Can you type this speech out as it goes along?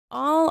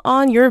All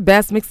on your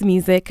best mixed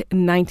music,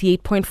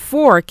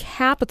 98.4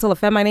 Capital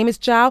FM. My name is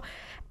Chao,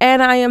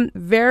 and I am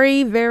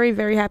very, very,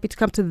 very happy to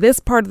come to this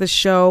part of the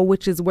show,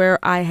 which is where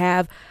I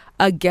have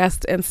a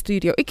guest in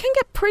studio. It can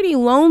get pretty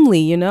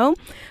lonely, you know?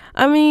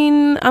 I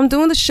mean, I'm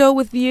doing the show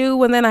with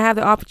you, and then I have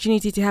the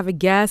opportunity to have a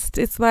guest.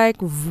 It's like,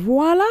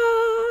 voila!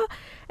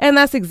 And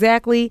that's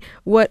exactly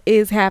what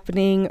is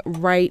happening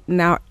right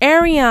now.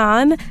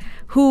 Arianne,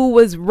 who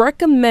was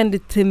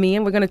recommended to me,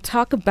 and we're going to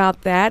talk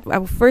about that.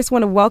 I first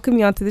want to welcome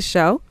you onto the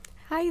show.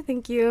 Hi,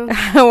 thank you.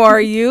 How are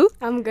you?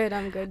 I'm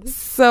good.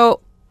 So,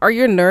 are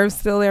your nerves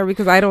still there?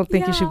 Because I don't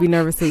think you should be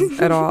nervous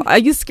at all. Are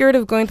you scared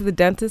of going to the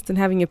dentist and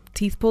having your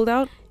teeth pulled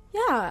out?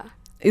 Yeah.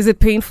 Is it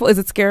painful? Is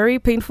it scary?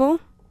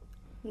 Painful?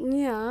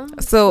 Yeah.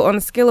 So, on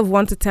a scale of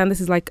 1 to 10, this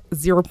is like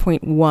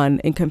 0.1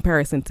 in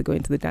comparison to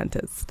going to the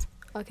dentist.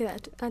 Okay,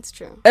 that's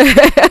true.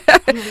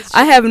 I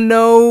have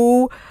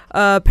no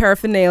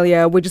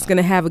paraphernalia. We're just going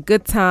to have a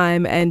good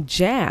time and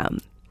jam.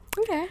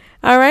 Okay.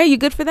 All right. You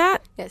good for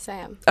that? Yes, I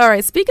am. All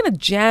right. Speaking of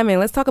jamming,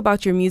 let's talk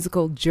about your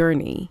musical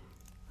journey.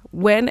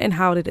 When and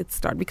how did it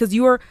start? Because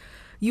you're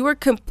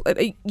going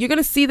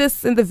to see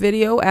this in the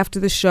video after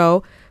the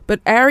show,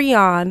 but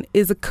Arianne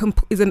is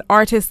an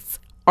artist's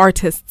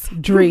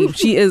dream.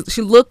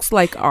 She looks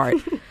like art.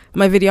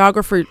 My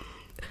videographer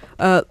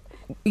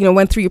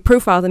went through your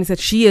profiles and he said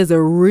she is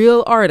a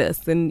real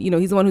artist, and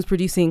he's the one who's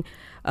producing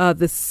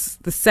the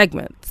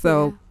segment.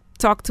 So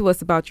talk to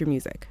us about your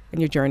music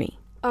and your journey.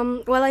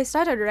 Well, I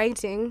started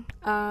writing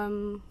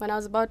when I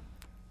was about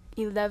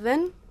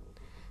 11.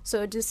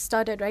 So just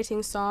started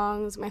writing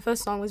songs. My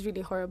first song was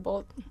really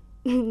horrible,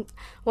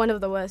 one of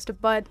the worst.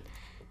 But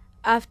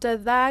after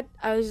that,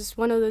 I was just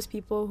one of those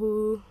people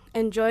who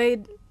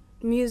enjoyed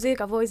music.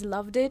 I've always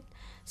loved it.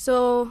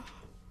 So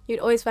you'd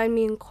always find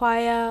me in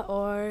choir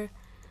or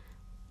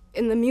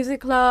in the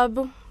music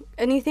club.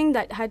 Anything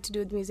that had to do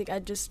with music,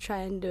 I'd just try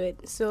and do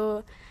it.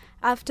 So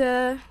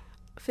after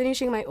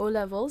finishing my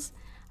O-levels,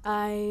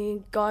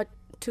 I got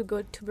to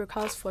go to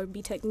Brookhouse for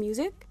BTech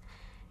music.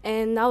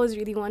 And that was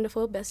really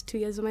wonderful, best 2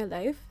 years of my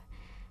life.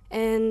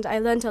 And I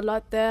learned a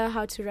lot there,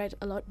 how to write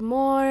a lot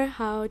more,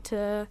 how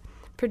to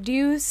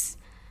produce,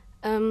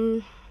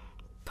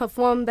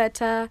 perform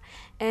better.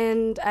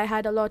 And I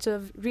had a lot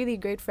of really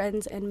great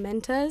friends and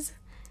mentors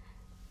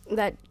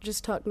that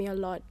just taught me a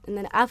lot. And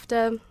then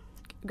after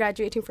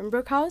graduating from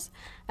Brookhouse,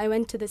 I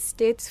went to the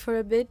States for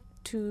a bit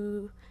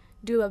to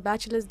do a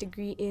bachelor's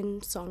degree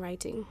in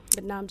songwriting,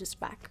 but now I'm just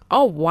back.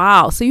 Oh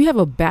wow! So you have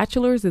a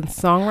bachelor's in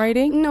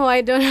songwriting? No, I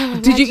don't have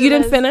a Did you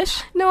didn't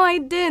finish? No, I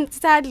didn't,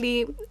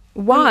 sadly.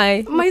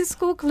 Why? My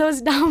school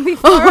closed down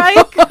before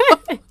I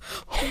could.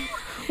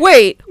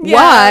 Wait,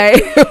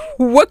 why?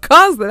 What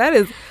caused that? That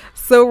is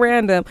so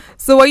random.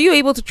 So are you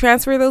able to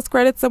transfer those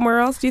credits somewhere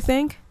else, do you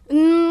think?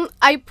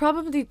 I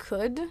probably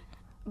could,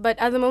 but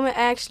at the moment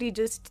I actually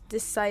just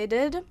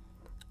decided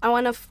I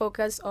want to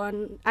focus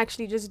on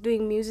actually just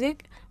doing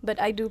music,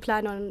 but I do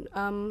plan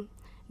on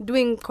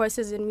doing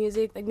courses in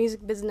music, like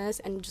music business,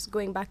 and just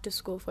going back to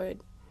school for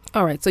it.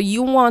 All right. So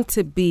you want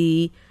to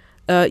be,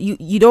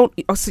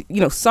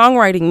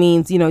 songwriting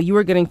means, you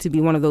are getting to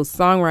be one of those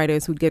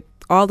songwriters who get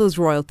all those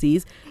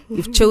royalties.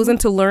 You've chosen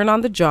to learn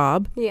on the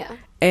job. Yeah.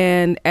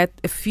 And at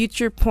a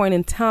future point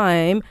in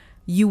time,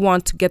 you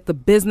want to get the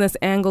business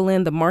angle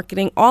in, the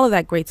marketing, all of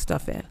that great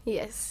stuff in.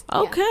 Yes.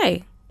 Okay.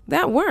 Yeah.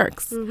 That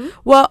works. Mm-hmm.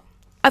 Well,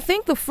 I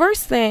think the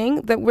first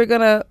thing that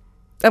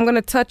I'm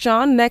gonna touch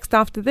on next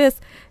after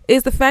this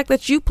is the fact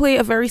that you play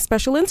a very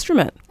special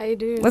instrument. I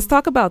do. Let's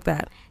talk about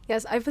that.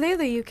 Yes, I play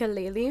the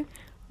ukulele.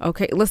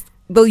 Okay,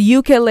 the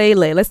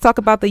ukulele. Let's talk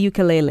about the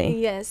ukulele.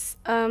 Yes.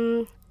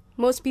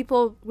 Most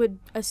people would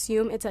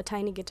assume it's a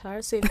tiny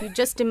guitar. So if you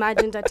just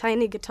imagined a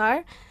tiny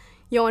guitar,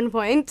 you're on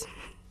point,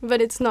 but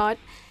it's not.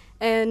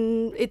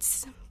 And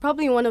it's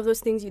probably one of those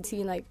things you'd see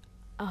in like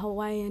a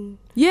Hawaiian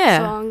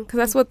song. Because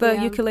that's what the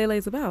ukulele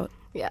is about.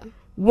 Yeah.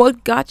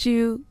 What got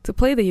you to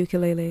play the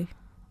ukulele?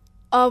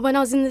 When I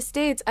was in the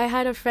States, I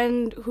had a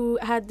friend who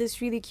had this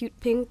really cute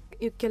pink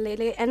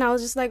ukulele, and I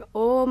was just like,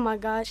 oh my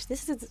gosh,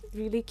 this is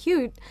really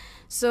cute.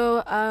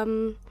 So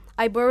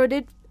I borrowed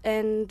it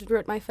and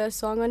wrote my first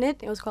song on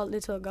it. It was called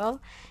Little Girl.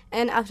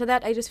 And after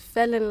that, I just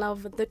fell in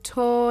love with the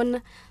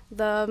tone,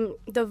 the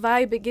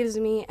vibe it gives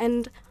me,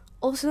 and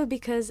also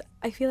because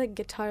I feel like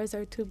guitars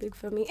are too big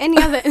for me.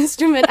 Any other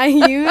instrument I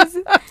use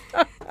is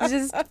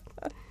just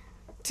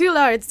too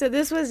large. So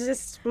this was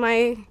just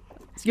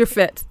your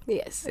fit.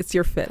 Yes. It's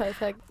your fit.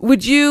 Perfect.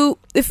 Would you,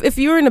 if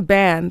you were in a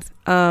band,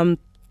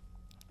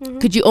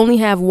 could you only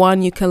have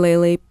one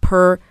ukulele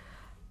per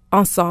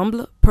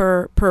ensemble,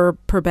 per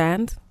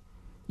band?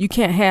 You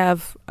can't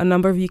have a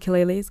number of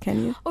ukuleles,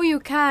 can you? Oh,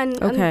 you can.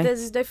 Okay. And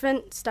there's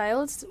different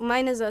styles.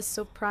 Mine is a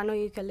soprano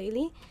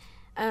ukulele.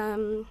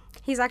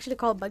 He's actually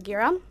called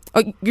Bagheera.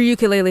 Oh, your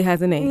ukulele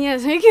has a name.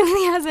 Yes,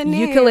 ukulele has a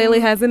name. Ukulele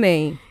has a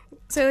name.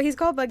 So he's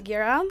called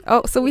Bagheera.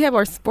 Oh, so we have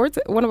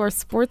one of our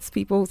sports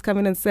people who's come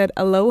in and said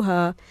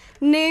aloha.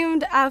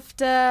 Named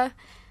after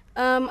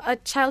a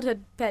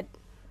childhood pet.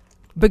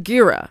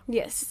 Bagheera.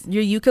 Yes.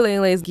 Your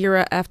ukulele is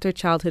Gira after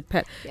childhood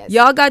pet. Yes.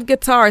 Y'all got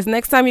guitars.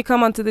 Next time you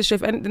come onto the show,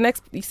 and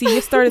you see,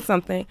 you started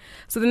something.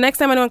 So the next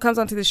time anyone comes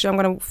onto the show, I'm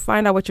going to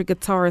find out what your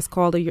guitar is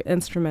called or your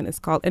instrument is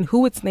called and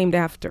who it's named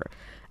after.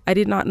 I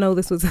did not know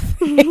this was a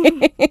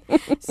thing.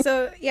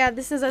 So, yeah,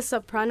 this is a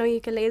soprano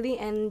ukulele,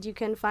 and you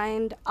can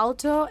find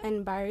alto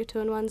and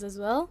baritone ones as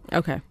well.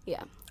 Okay.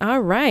 Yeah.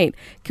 All right.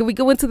 Can we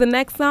go into the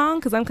next song?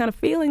 Because I'm kind of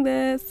feeling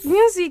this.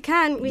 Yes, we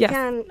can. Yes.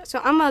 Can. So,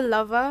 I'm a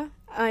lover.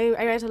 I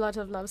write a lot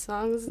of love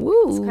songs.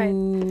 Ooh, It's quite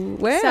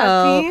well.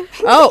 sappy.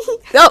 Oh,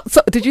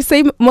 so did you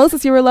say,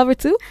 Moses, you're a lover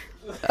too?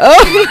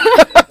 Oh,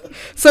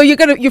 so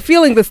you're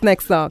feeling this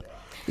next song,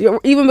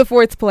 even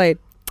before it's played.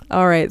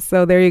 All right,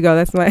 so there you go.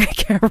 That's my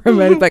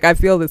cameraman. Like, I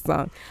feel this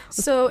song.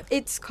 So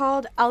it's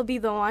called "I'll Be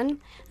the One."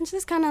 It's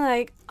just kind of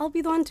like, I'll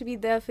be the one to be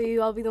there for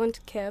you. I'll be the one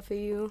to care for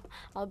you.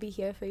 I'll be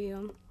here for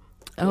you.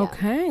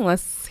 Okay,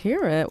 let's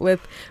hear it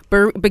with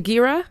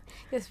Bagheera.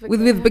 Yes,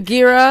 With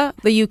Bagheera,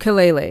 the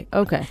ukulele.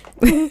 Okay.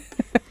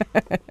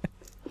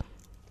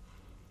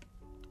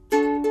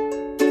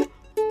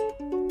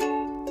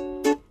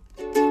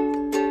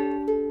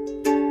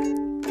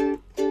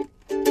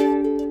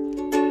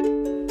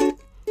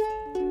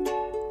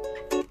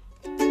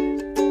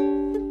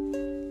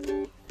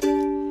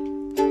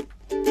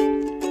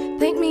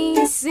 Paint me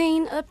a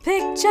scene, a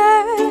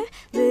picture,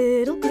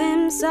 little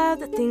glimpse of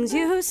the things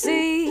you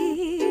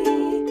see.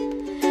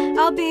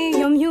 I'll be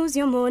your muse,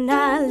 your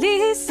Mona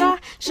Lisa.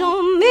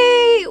 Show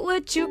me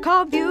what you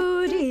call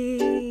beauty.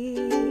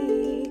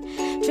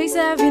 Trace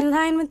every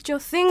line with your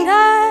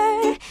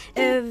finger,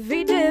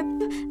 every dip,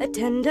 a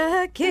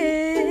tender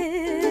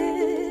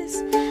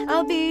kiss.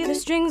 I'll be the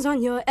strings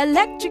on your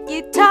electric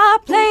guitar.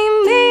 Play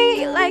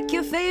me like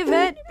your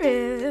favorite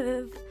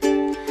riff.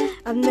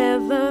 I've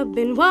never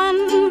been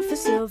one for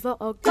silver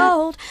or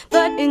gold,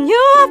 but in you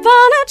I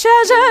found a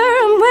treasure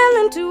I'm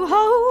willing to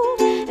hold.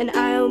 And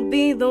I'll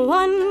be the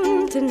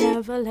one to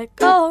never let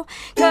go,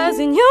 'cause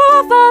in you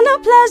I found a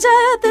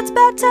pleasure that's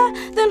better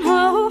than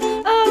home.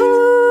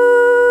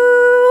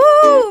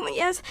 Oh,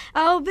 yes,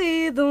 I'll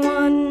be the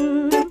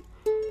one.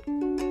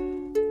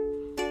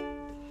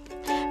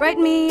 Write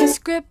me a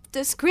script,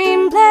 a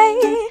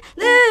screenplay,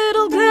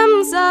 little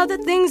glimpse of the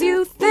things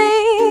you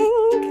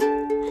think.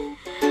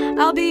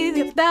 I'll be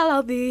your belle,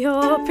 I'll be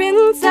your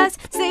princess.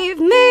 Save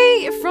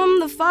me from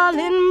the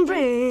falling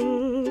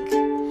brink.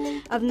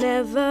 I've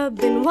never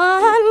been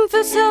one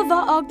for silver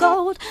or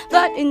gold,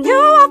 but in you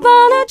I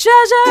found a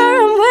treasure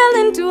I'm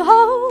willing to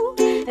hold.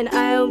 And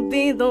I'll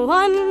be the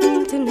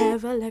one to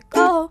never let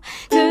go,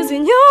 'cause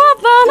in you I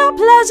found a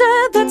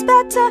pleasure that's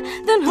better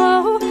than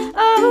home.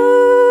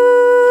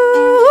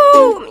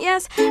 Oh,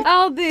 yes,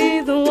 I'll be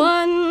the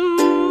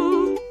one.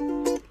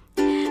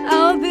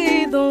 I'll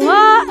be the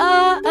one.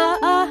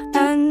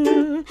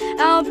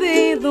 I'll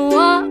be the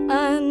one.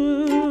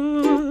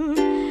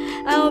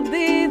 I'll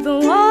be the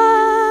one.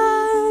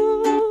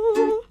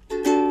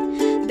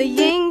 The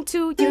yang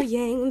to your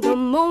yang, the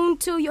moon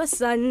to your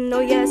sun. Oh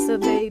yes,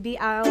 baby,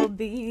 I'll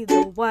be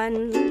the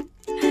one.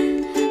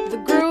 The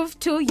groove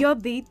to your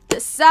beat, the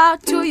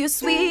sound to your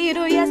sweet.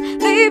 Oh yes,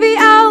 baby,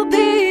 I'll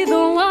be the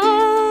one.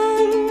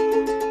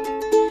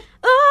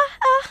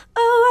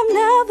 I've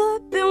never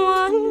been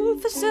one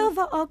for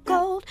silver or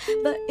gold,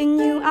 but in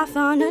you I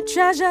found a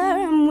treasure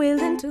I'm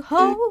willing to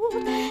hold.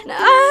 And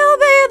I'll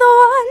be the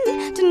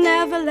one to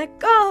never let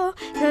go,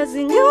 'cause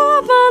in you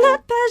I found a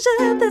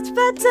pleasure that's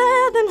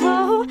better than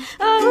home.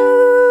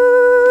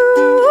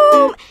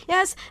 Oh,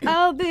 yes,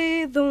 I'll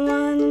be the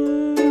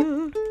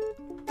one.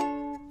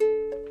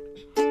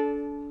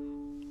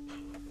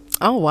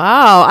 Oh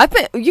wow! I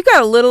think you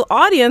got a little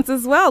audience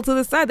as well to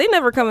the side. He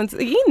never comes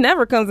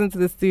into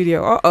the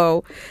studio.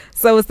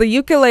 So it's the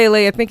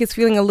ukulele. I think it's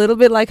feeling a little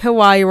bit like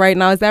Hawaii right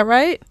now. Is that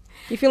right?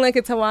 You feel like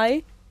it's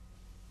Hawaii?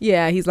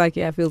 Yeah, he's like,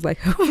 yeah, it feels like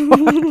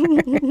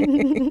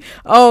Hawaii.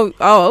 oh,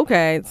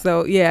 okay.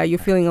 So yeah, you're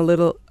feeling a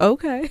little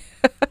okay.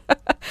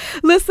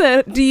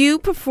 Listen, do you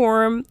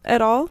perform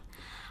at all?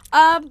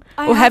 Or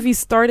have you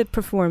started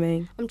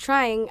performing? I'm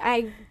trying.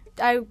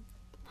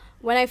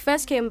 When I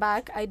first came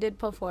back, I did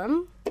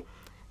perform.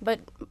 But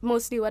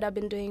mostly what I've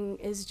been doing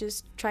is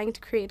just trying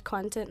to create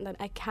content that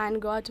I can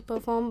go out to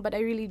perform, but I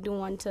really do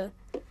want to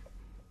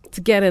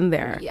get in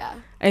there. Yeah.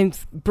 And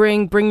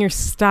bring your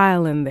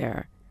style in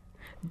there.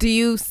 Do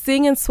you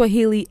sing in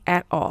Swahili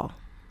at all?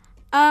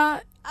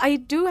 I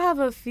do have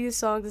a few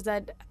songs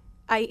that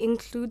I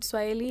include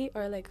Swahili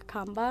or like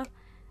Kamba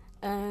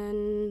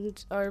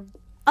and or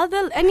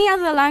any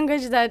other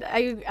language that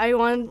I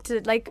want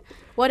to, like,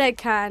 what I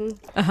can.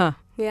 Uh-huh.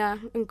 Yeah,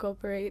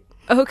 incorporate.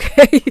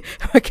 Okay.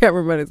 My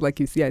cameraman is like,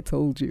 you see, I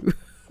told you.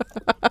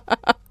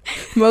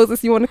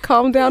 Moses, you want to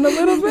calm down a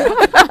little bit?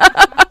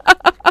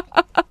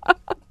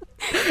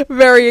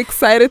 Very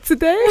excited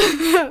today.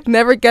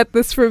 Never get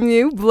this from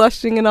you,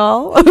 blushing and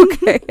all.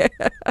 Okay.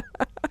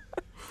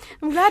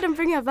 I'm glad I'm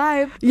bringing a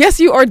vibe. Yes,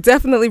 you are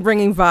definitely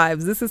bringing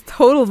vibes. This is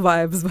total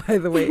vibes, by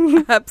the way.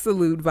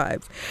 Absolute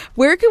vibes.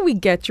 Where can we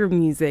get your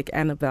music,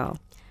 Annabelle?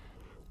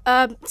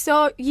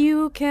 So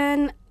you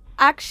can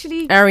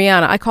actually...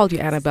 Arianne. I called you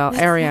Annabelle.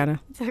 Arianne.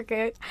 It's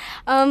okay.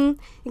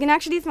 You can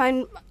actually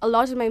find a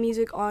lot of my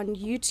music on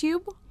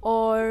YouTube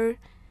or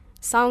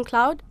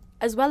SoundCloud,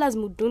 as well as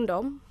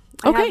Mudundo.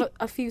 Okay. I have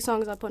a few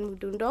songs up on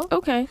Mudundo.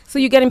 Okay. So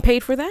you're getting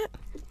paid for that?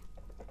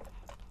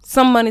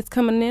 Some money's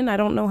coming in. I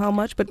don't know how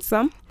much, but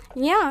some?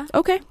 Yeah.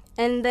 Okay.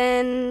 And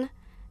then,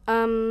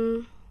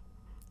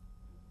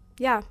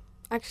 yeah,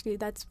 actually,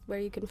 that's where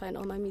you can find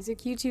all my music.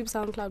 YouTube,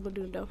 SoundCloud,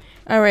 Mudundo.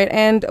 All right.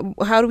 And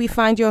how do we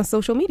find you on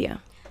social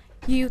media?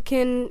 You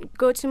can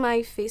go to my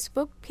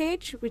Facebook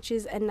page, which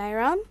is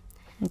Ennaira,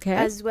 Okay.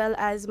 as well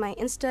as my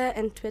Insta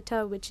and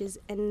Twitter, which is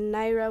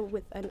Ennaira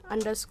with an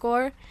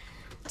underscore.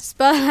 To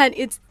spell that,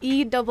 it's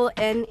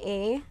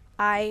ENNAIR_A.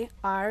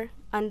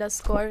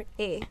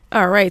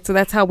 All right. So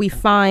that's how we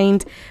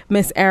find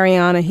Miss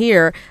Arianne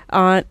here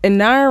on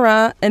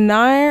Ennaira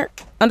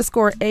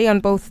 _A on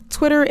both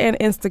Twitter and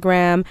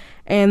Instagram,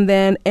 and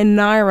then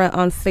Ennaira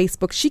on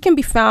Facebook. She can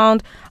be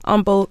found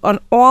on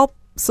all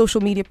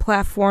social media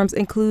platforms,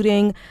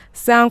 including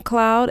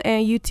SoundCloud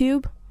and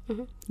YouTube.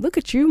 Mm-hmm. Look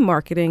at you,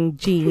 marketing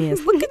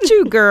genius. Look at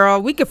you, girl.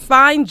 We could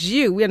find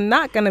you. We're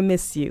not going to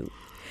miss you.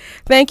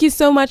 Thank you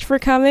so much for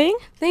coming.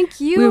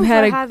 Thank you. We've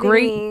had for a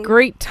great, me.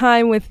 great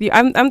time with you.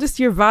 I'm just,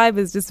 your vibe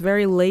is just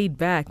very laid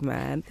back,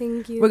 man.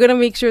 Thank you. We're going to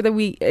make sure that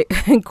we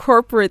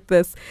incorporate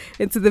this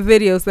into the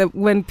videos, that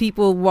when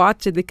people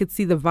watch it, they could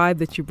see the vibe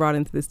that you brought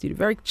into the studio.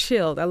 Very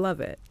chilled. I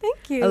love it.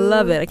 Thank you. I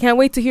love it. I can't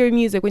wait to hear your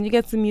music. When you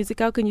get some music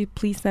out, can you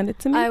please send it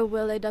to me? I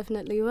will. I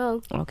definitely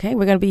will. Okay,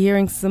 we're going to be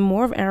hearing some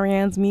more of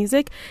Arianne's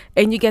music,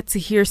 and you get to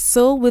hear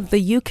Soul with the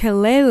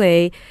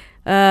ukulele.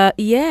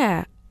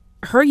 Yeah.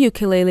 Her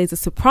ukulele is a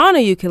soprano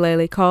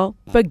ukulele called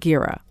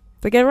Bagheera.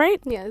 Did I get it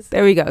right? Yes.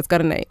 There we go. It's got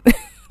a name.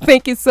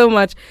 Thank you so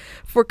much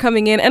for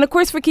coming in. And, of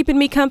course, for keeping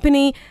me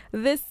company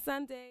this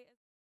Sunday.